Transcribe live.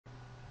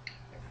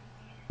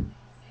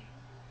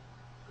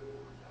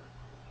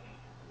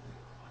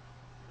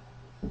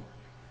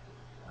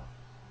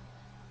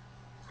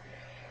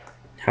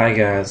Hi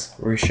guys,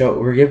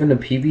 we're given a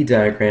PV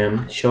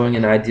diagram showing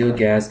an ideal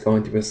gas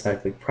going through a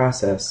cyclic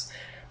process,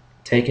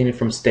 taking it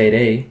from state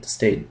A to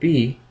state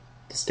B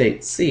to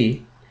state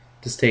C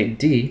to state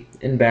D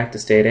and back to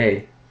state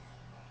A.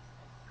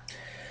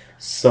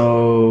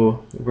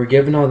 So we're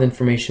given all the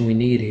information we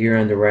need here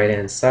on the right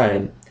hand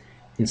side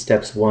in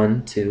steps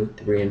 1, 2,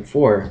 3, and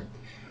 4.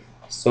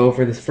 So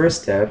for the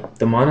first step,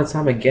 the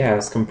monatomic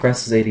gas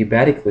compresses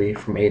adiabatically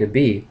from A to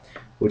B,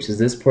 which is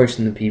this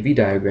portion of the PV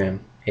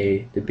diagram,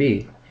 A to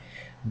B,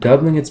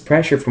 doubling its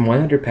pressure from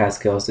 100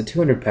 pascals to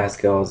 200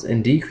 pascals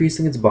and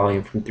decreasing its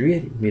volume from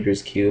 3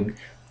 meters cubed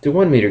to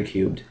 1 meter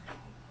cubed.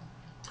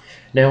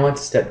 Now on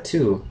to step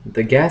 2.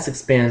 The gas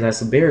expands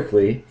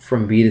isobarically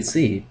from B to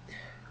C,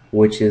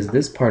 which is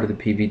this part of the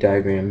PV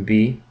diagram,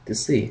 B to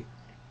C,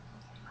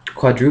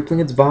 quadrupling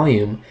its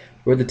volume,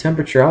 where the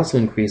temperature also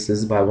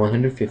increases by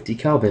 150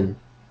 Kelvin.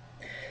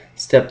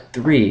 Step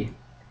 3.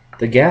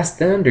 The gas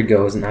then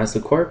undergoes an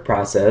isochoric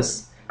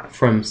process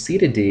from C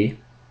to D,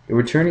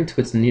 returning to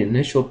its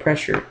initial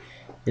pressure,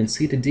 and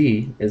C to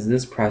D is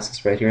this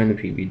process right here on the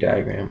PV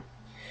diagram.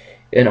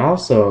 And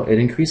also, it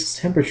increases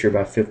temperature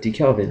by 50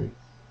 Kelvin.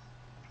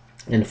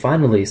 And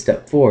finally,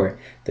 step 4.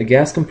 The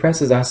gas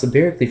compresses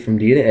isobarically from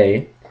D to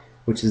A,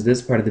 which is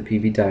this part of the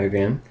PV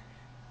diagram,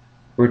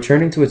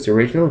 returning to its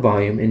original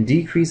volume and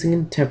decreasing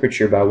in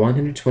temperature by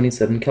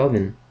 127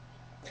 Kelvin.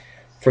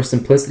 For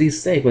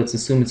simplicity's sake, let's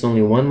assume it's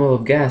only 1 mole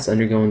of gas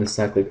undergoing the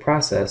cyclic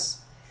process.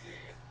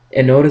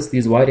 And notice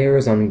these white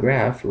arrows on the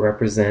graph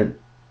represent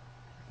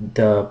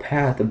the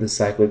path of the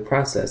cyclic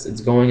process.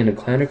 It's going in a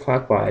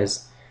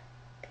counterclockwise,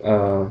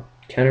 it's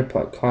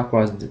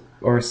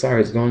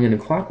going in a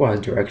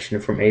clockwise direction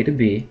from A to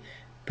B,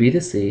 B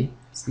to C,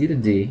 C to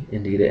D,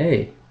 and D to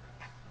A.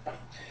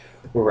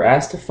 We're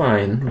asked to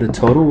find the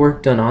total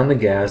work done on the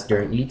gas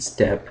during each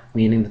step,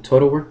 meaning the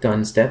total work done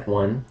in step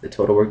 1, the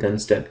total work done in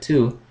step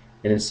 2,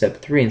 and in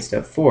step 3 and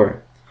step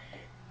 4.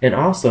 And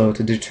also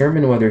to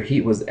determine whether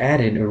heat was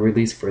added or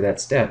released for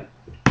that step.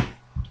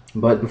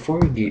 But before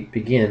we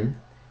begin,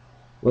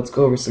 let's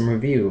go over some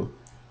review.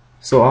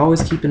 So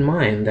always keep in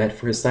mind that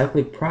for a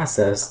cyclic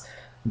process,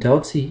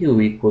 delta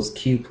U equals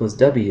Q plus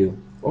W,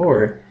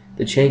 or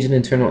the change in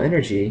internal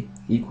energy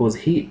equals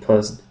heat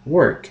plus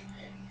work.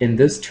 And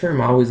this term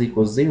always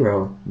equals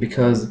 0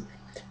 because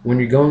when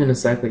you're going in a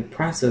cyclic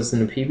process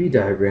in a PV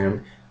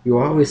diagram, you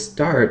always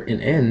start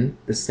and end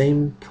the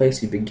same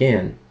place you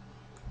began.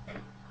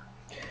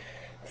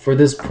 For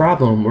this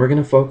problem, we're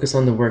going to focus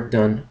on the work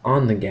done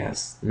on the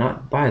gas,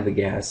 not by the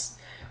gas.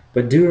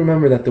 But do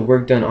remember that the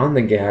work done on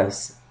the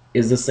gas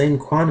is the same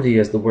quantity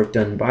as the work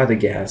done by the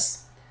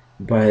gas,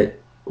 but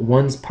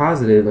one's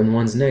positive and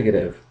one's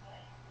negative.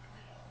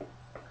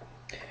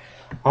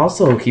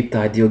 Also keep the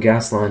ideal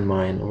gas law in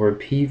mind, where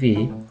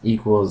PV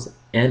equals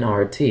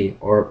nRT,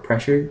 or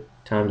pressure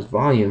times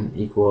volume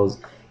equals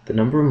the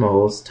number of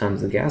moles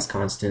times the gas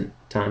constant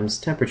times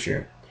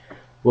temperature.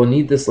 We'll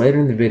need this later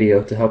in the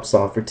video to help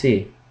solve for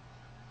T.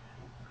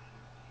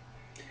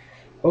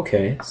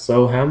 Okay,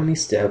 so how many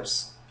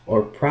steps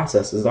or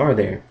processes are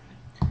there?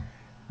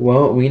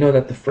 Well, we know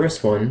that the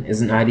first one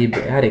is an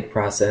adiabatic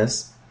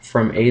process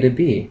from A to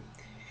B.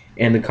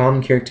 And the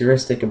common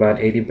characteristic about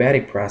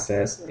adiabatic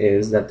process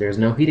is that there's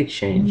no heat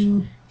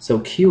exchange, so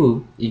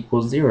Q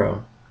equals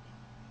 0.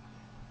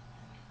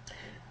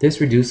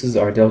 This reduces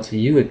our delta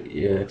U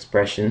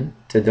expression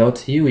to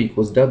delta U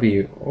equals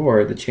W,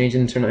 or the change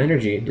in internal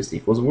energy just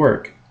equals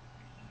work.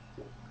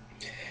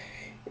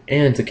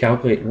 And to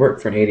calculate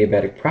work for an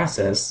adiabatic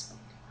process,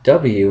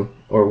 W,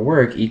 or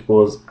work,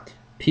 equals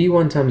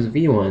P1 times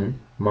V1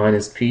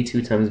 minus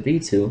P2 times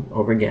V2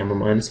 over gamma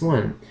minus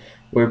 1.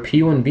 Where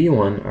P1,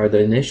 V1 are the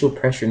initial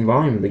pressure and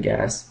volume of the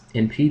gas,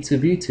 and P2,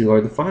 V2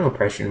 are the final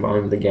pressure and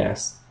volume of the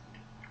gas.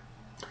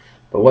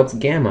 But what's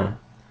gamma?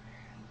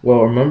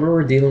 Well, remember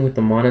we're dealing with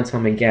the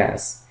monatomic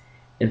gas,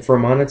 and for a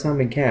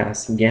monatomic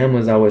gas, gamma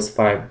is always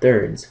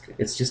 5/3.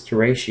 It's just a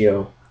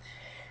ratio.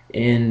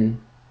 And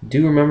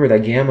do remember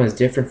that gamma is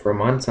different for a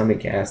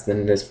monatomic gas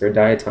than it is for a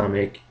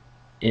diatomic,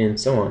 and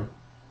so on.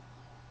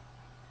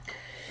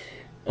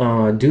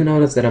 Do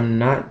notice that I'm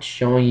not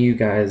showing you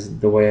guys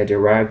the way I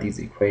derive these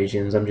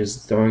equations. I'm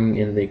just throwing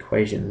in the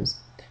equations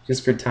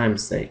just for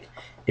time's sake.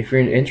 If you're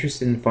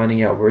interested in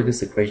finding out where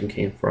this equation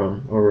came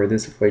from, or where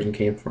this equation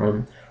came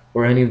from,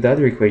 or any of the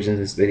other equations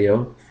in this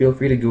video, feel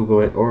free to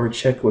Google it or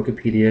check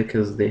Wikipedia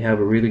because they have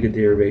a really good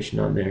derivation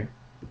on there.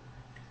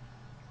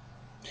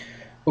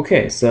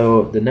 Okay,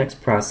 so the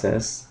next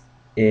process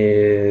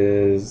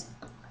is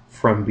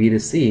from B to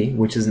C,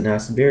 which is an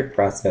isobaric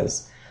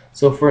process.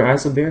 So for an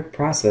isobaric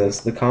process,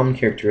 the common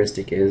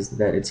characteristic is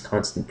that it's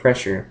constant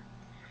pressure.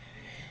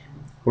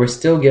 We're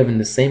still given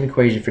the same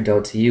equation for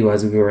delta U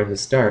as we were in the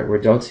start, where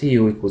delta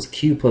U equals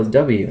Q plus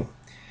W.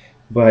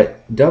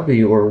 But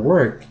W, or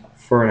work,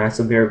 for an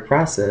isobaric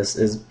process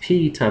is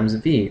P times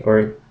V,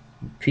 or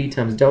P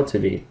times delta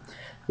V,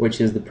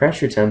 which is the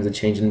pressure times the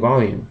change in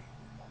volume.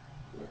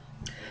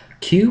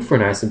 Q for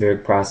an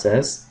isobaric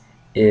process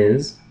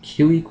is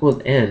Q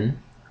equals N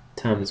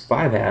times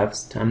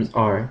 5/2 times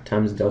R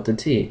times delta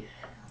T,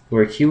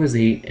 where Q is the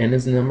heat, N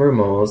is the number of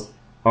moles,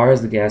 R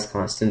is the gas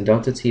constant,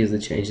 delta T is the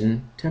change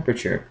in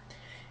temperature.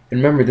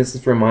 And remember, this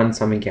is for a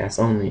monatomic gas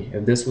only.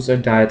 If this was a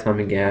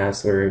diatomic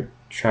gas or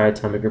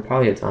triatomic or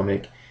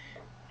polyatomic,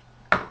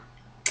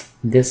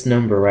 this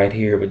number right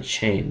here would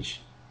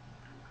change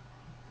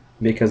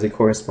because it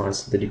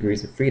corresponds to the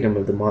degrees of freedom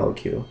of the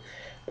molecule.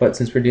 But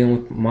since we're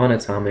dealing with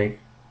monatomic,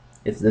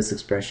 it's this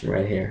expression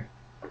right here.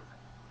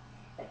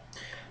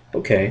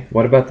 Okay,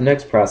 what about the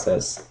next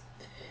process?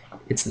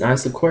 It's an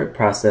isochoric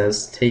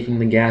process, taking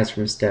the gas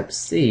from step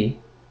C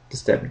to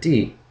step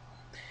D.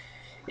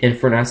 And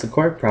for an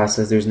isochoric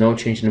process, there's no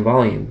change in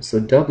volume, so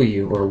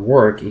W, or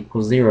work,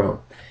 equals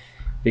 0.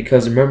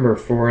 Because remember,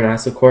 for an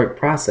isochoric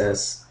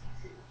process,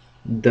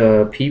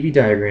 the PV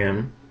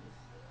diagram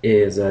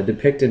is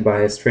depicted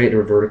by a straight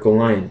or vertical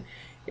line.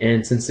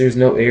 And since there's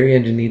no area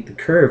underneath the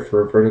curve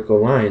for a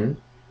vertical line,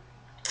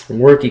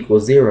 work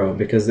equals 0,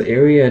 because the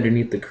area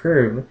underneath the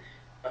curve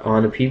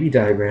on a PV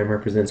diagram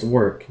represents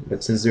work.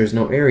 But since there's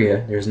no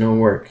area, there's no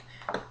work.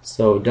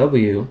 So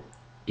W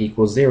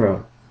equals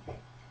 0.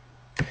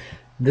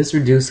 This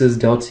reduces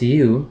delta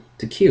U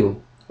to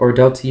Q, or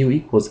delta U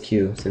equals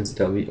Q, since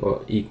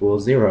W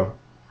equals 0.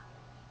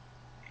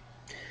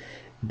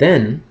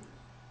 Then,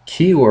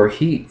 Q, or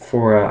heat,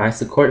 for an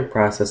isochoric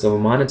process of a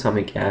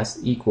monatomic gas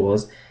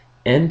equals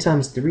N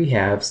times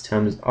 3/2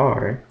 times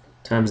R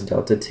times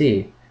delta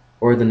T,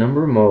 or the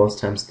number of moles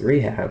times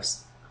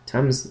 3/2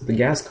 times the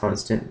gas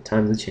constant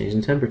times the change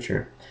in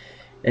temperature.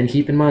 And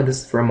keep in mind,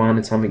 this is for a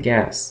monatomic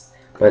gas,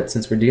 but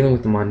since we're dealing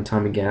with the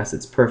monatomic gas,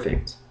 it's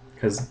perfect,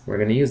 because we're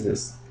going to use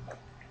this.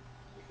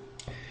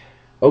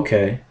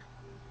 Okay,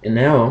 and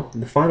now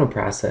the final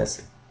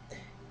process.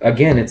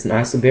 Again, it's an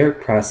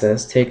isobaric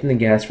process, taking the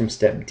gas from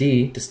step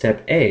D to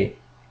step A.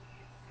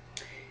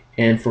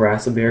 And for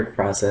isobaric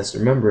process,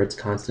 remember, it's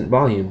constant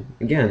volume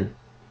again.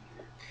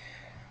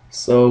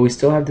 So we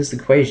still have this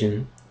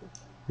equation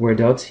where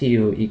delta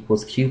U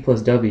equals Q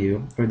plus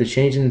W, or the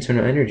change in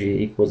internal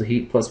energy equals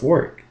heat plus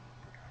work.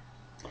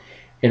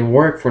 And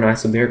work for an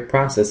isobaric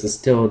process is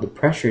still the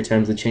pressure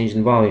times the change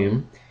in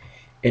volume,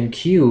 and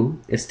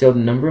Q is still the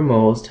number of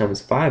moles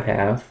times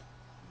 5/2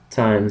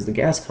 times the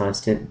gas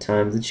constant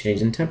times the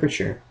change in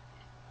temperature.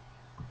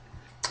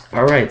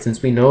 Alright,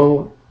 since we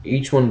know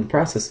each one of the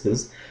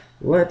processes,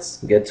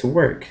 let's get to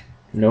work.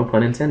 No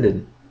pun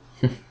intended.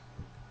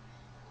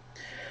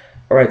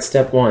 Alright,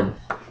 step 1.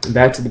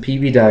 Back to the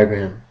PV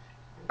diagram.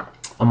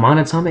 A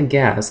monatomic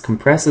gas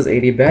compresses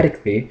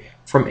adiabatically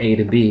from A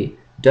to B,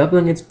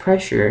 doubling its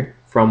pressure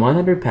from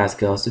 100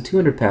 pascals to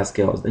 200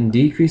 pascals and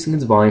decreasing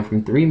its volume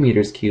from 3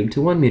 meters cubed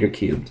to 1 meter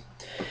cubed.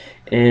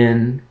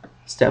 And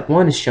step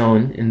 1 is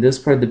shown in this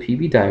part of the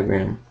PV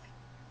diagram.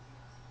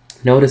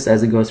 Notice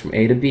as it goes from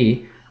A to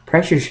B,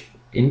 pressure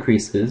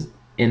increases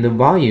and the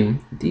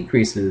volume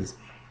decreases.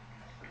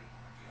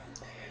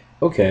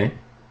 Okay,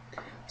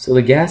 so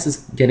the gas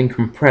is getting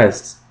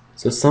compressed,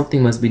 so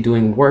something must be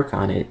doing work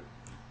on it.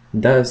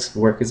 Thus,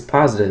 work is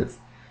positive.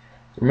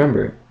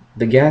 Remember,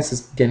 the gas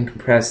is getting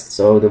compressed,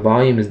 so the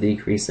volume is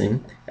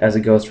decreasing as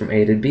it goes from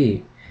A to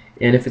B.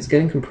 And if it's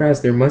getting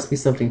compressed, there must be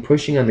something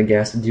pushing on the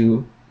gas to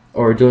do,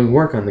 or doing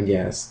work on the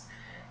gas.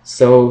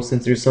 So,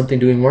 since there's something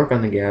doing work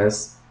on the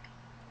gas,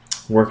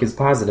 work is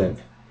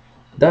positive.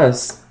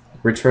 Thus,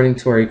 returning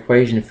to our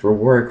equation for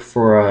work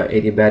for an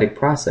adiabatic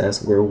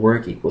process, where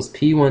work equals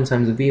P1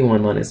 times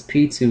V1 minus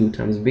P2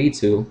 times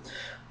V2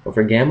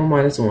 over gamma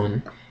minus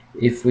 1,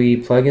 if we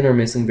plug in our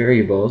missing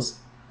variables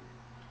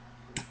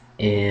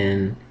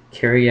and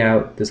carry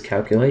out this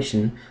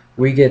calculation,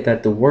 we get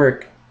that the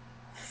work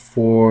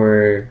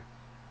for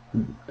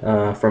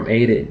from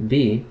A to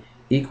B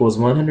equals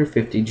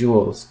 150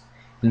 joules.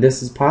 And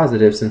this is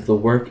positive since the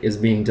work is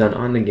being done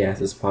on the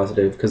gas is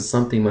positive, because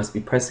something must be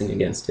pressing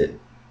against it,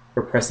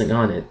 or pressing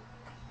on it.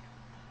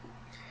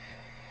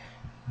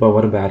 But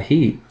what about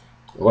heat?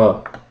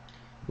 Well,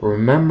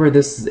 remember,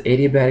 this is an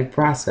adiabatic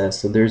process,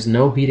 so there's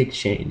no heat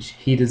exchange.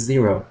 Heat is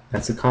 0.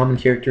 That's a common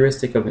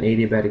characteristic of an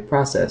adiabatic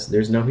process.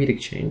 There's no heat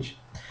exchange.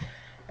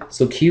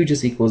 So Q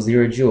just equals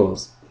 0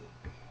 joules.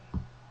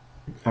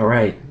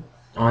 Alright,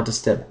 on to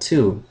step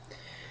 2.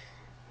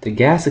 The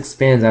gas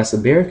expands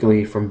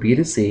isobarically from B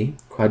to C,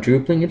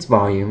 quadrupling its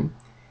volume,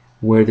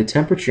 where the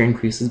temperature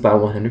increases by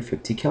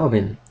 150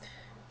 Kelvin.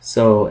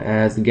 So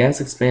as the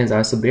gas expands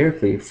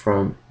isobarically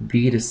from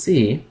B to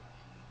C,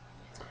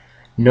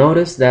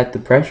 notice that the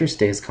pressure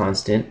stays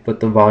constant, but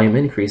the volume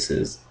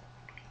increases.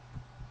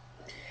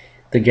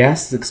 The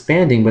gas is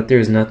expanding, but there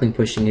is nothing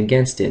pushing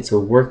against it, so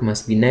work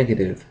must be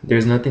negative.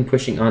 There's nothing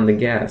pushing on the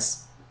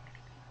gas.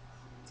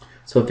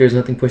 So if there's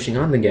nothing pushing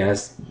on the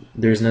gas,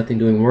 there's nothing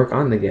doing work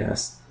on the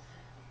gas.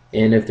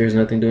 And if there's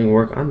nothing doing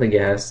work on the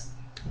gas,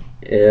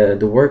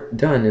 the work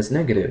done is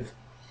negative.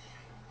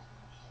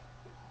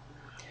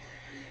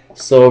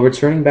 So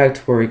returning back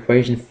to our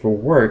equation for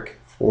work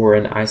for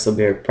an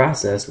isobaric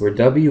process, where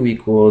W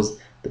equals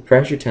the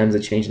pressure times the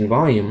change in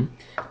volume,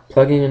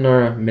 plugging in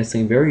our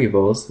missing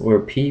variables, where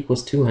P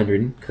equals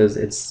 200 because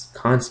it's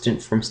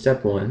constant from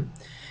step 1,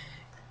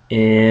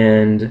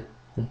 and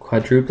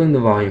quadrupling the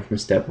volume from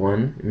step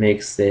 1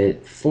 makes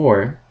it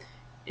 4,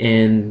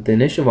 and the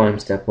initial volume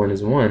step 1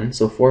 is 1,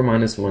 so 4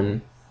 minus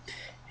 1,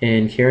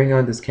 and carrying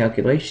out this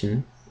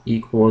calculation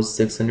equals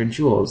 600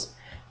 joules.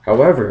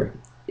 However,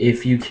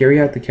 if you carry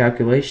out the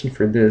calculation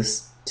for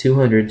this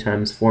 200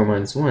 times 4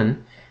 minus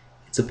 1,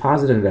 it's a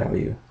positive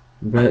value,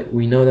 but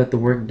we know that the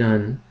work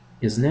done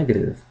is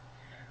negative.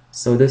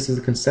 So this is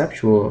a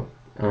conceptual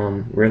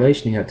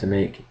relation you have to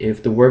make.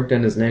 If the work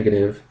done is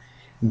negative,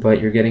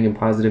 but you're getting a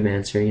positive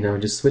answer,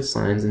 just switch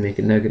signs and make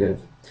it negative.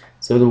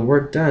 So the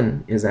work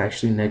done is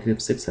actually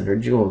negative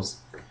 600 joules.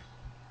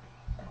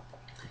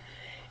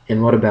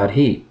 And what about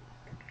heat?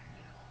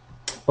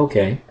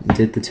 Okay,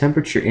 did the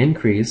temperature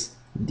increase,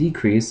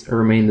 decrease, or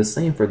remain the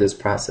same for this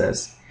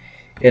process?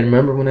 And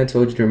remember when I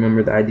told you to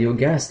remember the ideal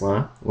gas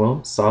law?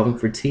 Well, solving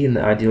for T in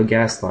the ideal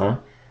gas law,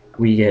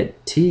 we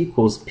get T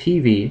equals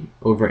PV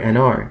over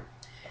NR.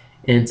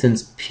 And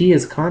since P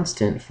is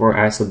constant for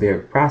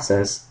Isobaric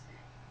process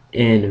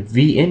and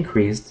V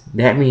increased,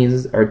 that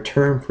means our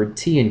term for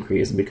T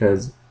increased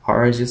because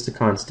R is just a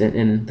constant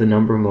and the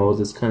number of moles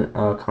is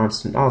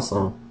constant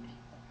also.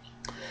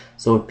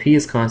 So if P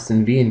is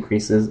constant, V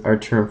increases, our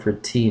term for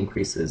T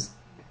increases.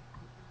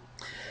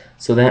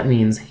 So that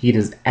means heat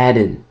is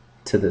added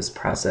to this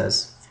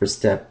process for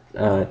step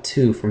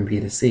 2 from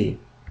B to C.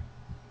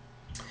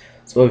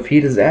 So if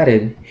heat is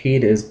added,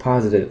 heat is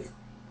positive.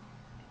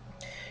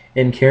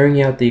 In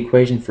carrying out the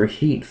equation for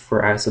heat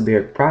for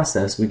isobaric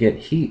process, we get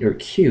heat, or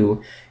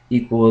Q,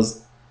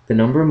 equals the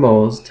number of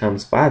moles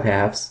times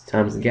 5/2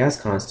 times the gas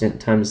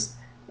constant times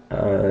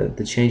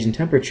the change in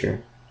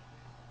temperature,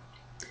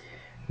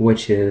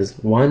 which is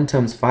 1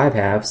 times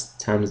 5/2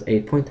 times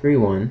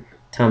 8.31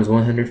 times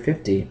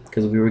 150,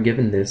 because we were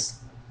given this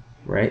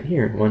right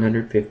here,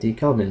 150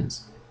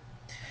 kelvins.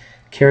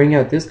 Carrying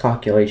out this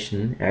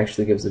calculation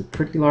actually gives a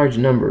pretty large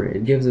number.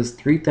 It gives us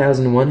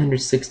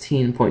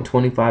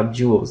 3,116.25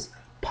 joules,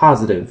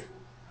 positive.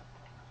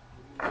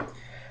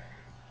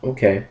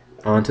 Okay,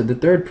 on to the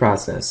third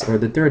process, or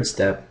the third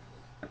step.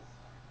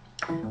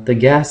 The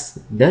gas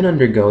then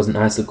undergoes an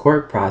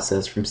isochoric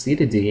process from C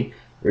to D,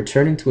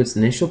 returning to its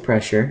initial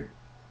pressure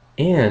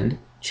and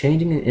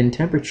changing in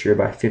temperature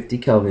by 50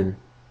 Kelvin.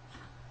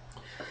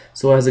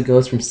 So as it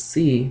goes from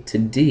C to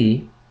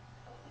D,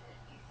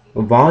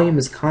 the volume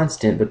is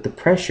constant, but the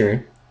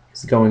pressure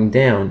is going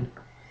down.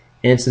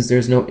 And since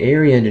there's no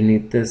area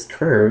underneath this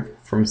curve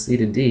from C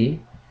to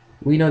D,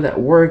 we know that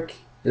work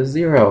is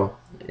 0.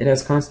 It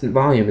has constant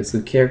volume. It's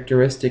a common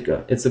characteristic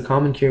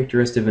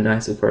of an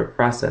isochoric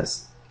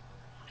process.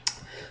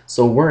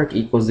 So work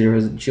equals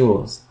 0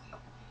 joules.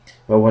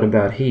 But what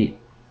about heat?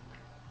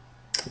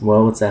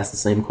 Well, let's ask the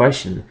same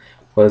question.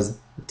 Was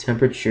the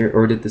temperature,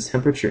 or did the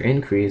temperature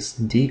increase,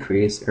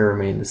 decrease, or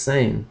remain the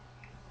same?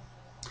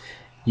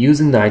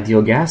 Using the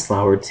ideal gas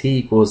law, where T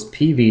equals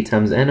PV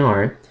times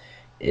NR,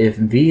 if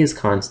V is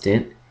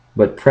constant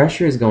but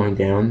pressure is going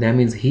down, that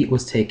means heat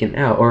was taken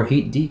out, or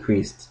heat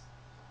decreased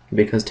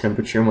because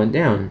temperature went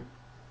down.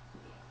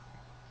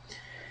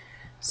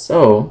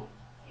 So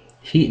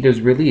heat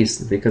is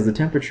released because the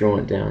temperature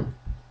went down.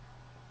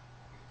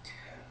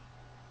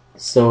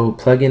 So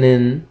plugging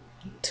in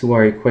to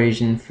our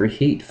equation for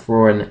heat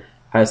for an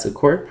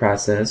isochoric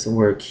process,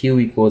 where Q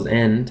equals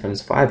N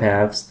times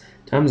 5/2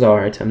 times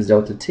R times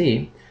delta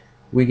T,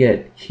 we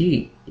get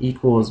heat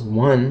equals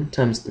 1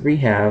 times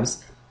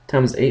 3/2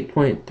 times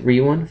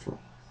 8.31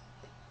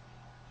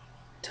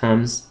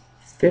 times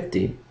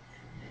 50.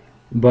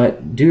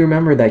 But do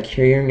remember that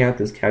carrying out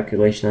this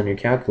calculation on your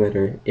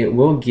calculator, it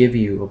will give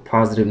you a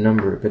positive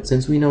number. But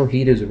since we know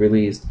heat is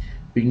released,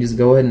 we can just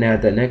go ahead and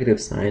add that negative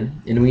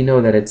sign, and we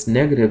know that it's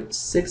negative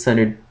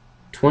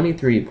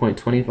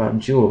 623.25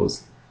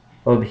 joules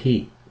of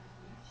heat.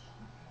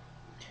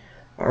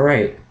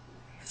 Alright,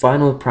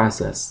 final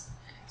process.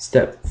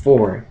 Step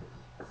 4.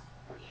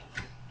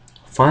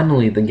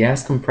 Finally, the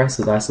gas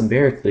compresses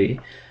isobarically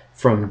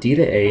from D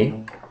to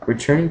A,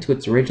 returning to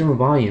its original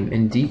volume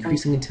and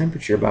decreasing in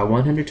temperature by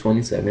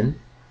 127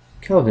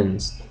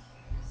 kelvins.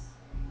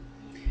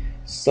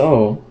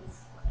 So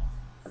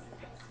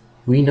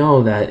we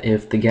know that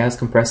if the gas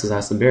compresses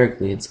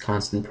isobarically, it's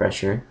constant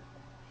pressure,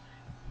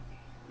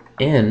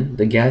 and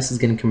the gas is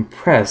getting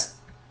compressed,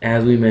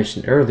 as we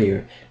mentioned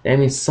earlier. That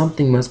means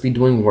something must be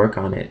doing work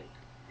on it.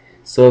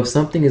 So if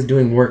something is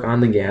doing work on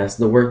the gas,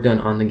 the work done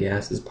on the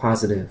gas is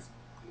positive.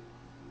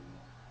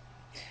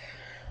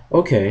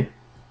 Okay,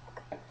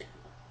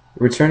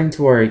 returning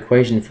to our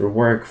equation for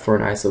work for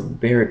an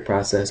isobaric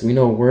process, we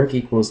know work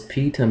equals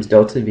P times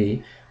delta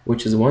V,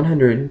 which is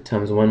 100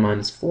 times 1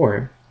 minus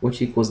 4, which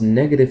equals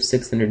negative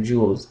 600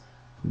 joules.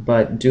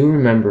 But do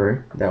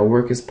remember that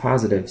work is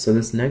positive, so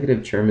this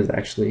negative term is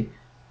actually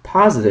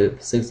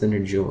positive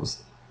 600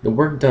 joules. The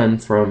work done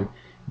from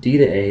D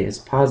to A is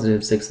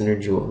positive 600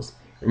 joules.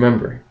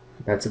 Remember,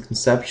 that's a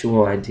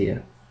conceptual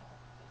idea.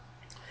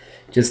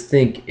 Just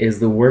think, is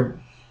the work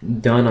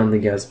done on the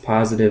gas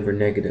positive or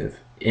negative?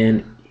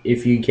 And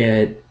if you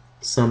get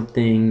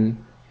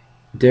something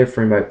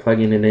different by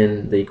plugging it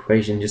in the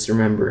equation, just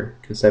remember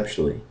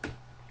conceptually.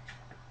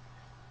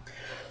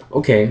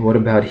 Okay, what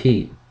about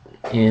heat?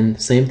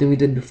 And same thing we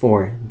did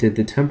before. Did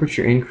the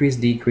temperature increase,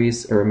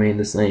 decrease, or remain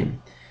the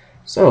same?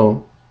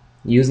 So,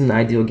 using the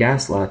ideal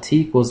gas law,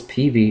 T equals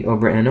PV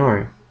over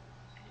NR.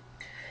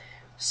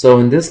 So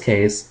in this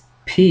case,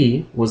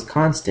 P was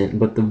constant,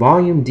 but the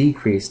volume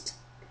decreased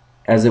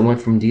as it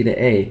went from D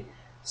to A.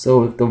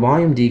 So if the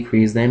volume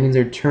decreased, that means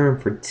our term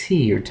for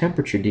T, or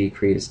temperature,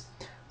 decreased.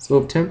 So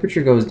if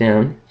temperature goes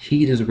down,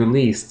 heat is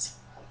released.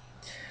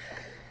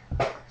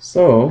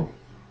 So,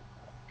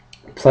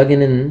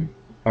 plugging in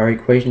our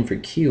equation for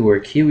Q, where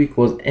Q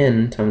equals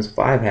N times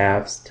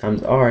 5/2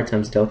 times R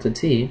times delta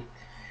T,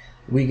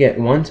 we get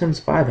 1 times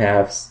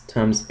 5/2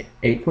 times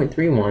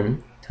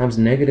 8.31 times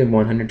negative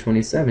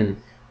 127,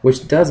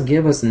 which does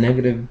give us a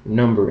negative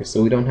number,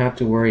 so we don't have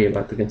to worry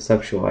about the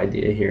conceptual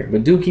idea here.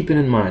 But do keep it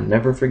in mind,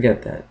 never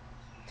forget that.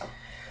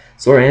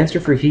 So our answer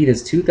for heat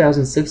is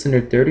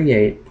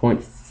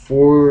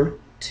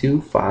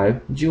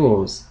 2638.425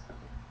 joules.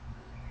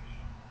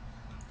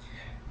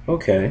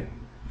 Okay,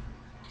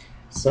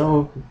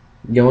 so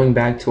going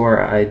back to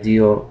our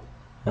ideal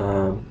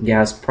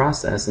gas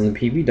process in the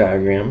PV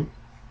diagram,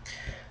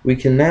 we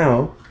can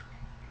now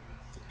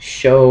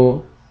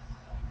show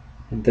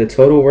the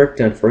total work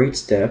done for each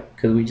step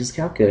because we just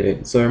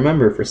calculated. So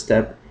remember, for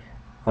step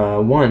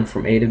 1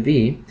 from A to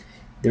B,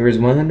 there was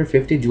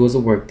 150 joules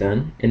of work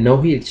done and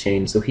no heat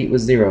exchange, so heat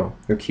was 0,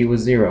 or Q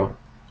was 0.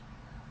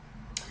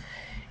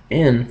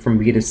 And from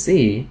B to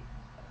C,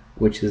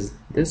 which is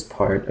this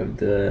part of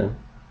the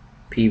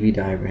PV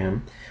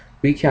diagram,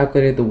 we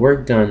calculated the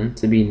work done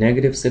to be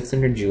negative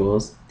 600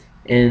 joules,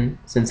 and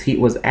since heat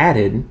was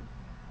added,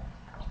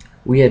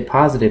 we had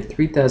positive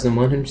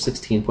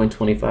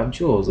 3,116.25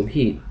 joules of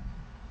heat.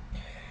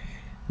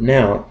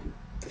 Now,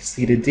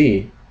 C to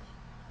D.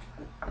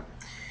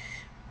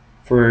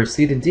 For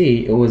C to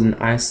D, it was an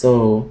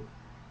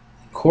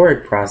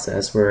isochoric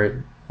process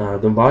where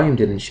the volume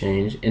didn't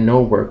change and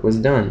no work was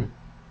done.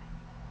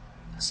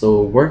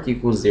 So work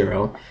equals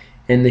 0,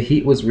 and the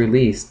heat was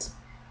released,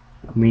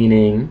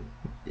 meaning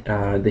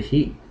the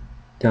heat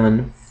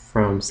done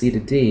from C to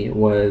D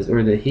was,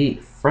 or the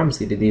heat from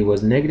C to D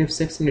was negative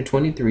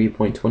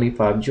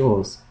 623.25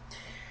 joules.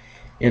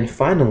 And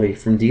finally,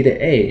 from D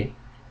to A,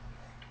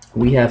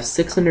 we have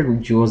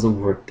 600 joules of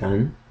work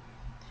done,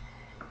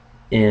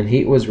 and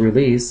heat was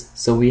released,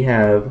 so we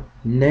have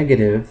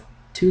negative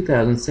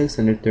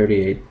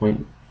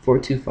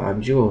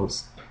 2,638.425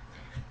 joules.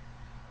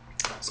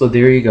 So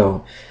there you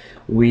go.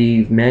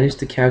 We've managed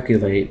to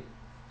calculate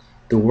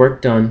the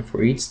work done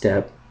for each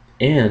step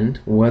and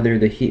whether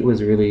the heat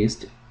was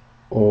released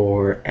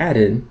or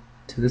added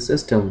to the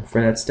system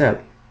for that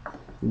step.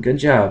 Good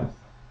job.